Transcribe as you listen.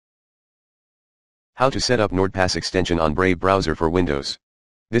How to set up NordPass extension on Brave browser for Windows.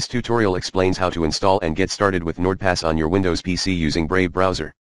 This tutorial explains how to install and get started with NordPass on your Windows PC using Brave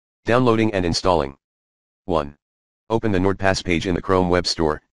browser. Downloading and installing. 1. Open the NordPass page in the Chrome Web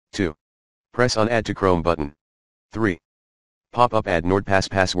Store. 2. Press on Add to Chrome button. 3. Pop-up Add NordPass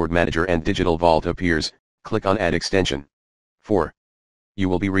Password Manager and Digital Vault appears, click on Add Extension. 4. You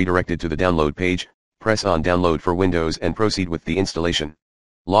will be redirected to the download page, press on Download for Windows and proceed with the installation.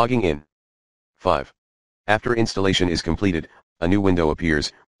 Logging in. 5. After installation is completed, a new window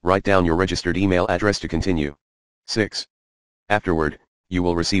appears, write down your registered email address to continue. 6. Afterward, you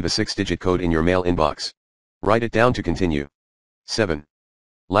will receive a 6-digit code in your mail inbox. Write it down to continue. 7.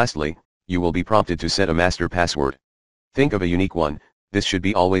 Lastly, you will be prompted to set a master password. Think of a unique one, this should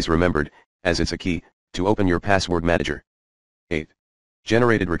be always remembered, as it's a key, to open your password manager. 8.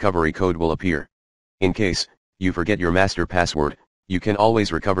 Generated recovery code will appear. In case you forget your master password, you can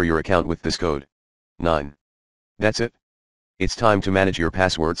always recover your account with this code. 9. That's it. It's time to manage your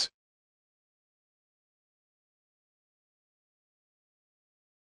passwords.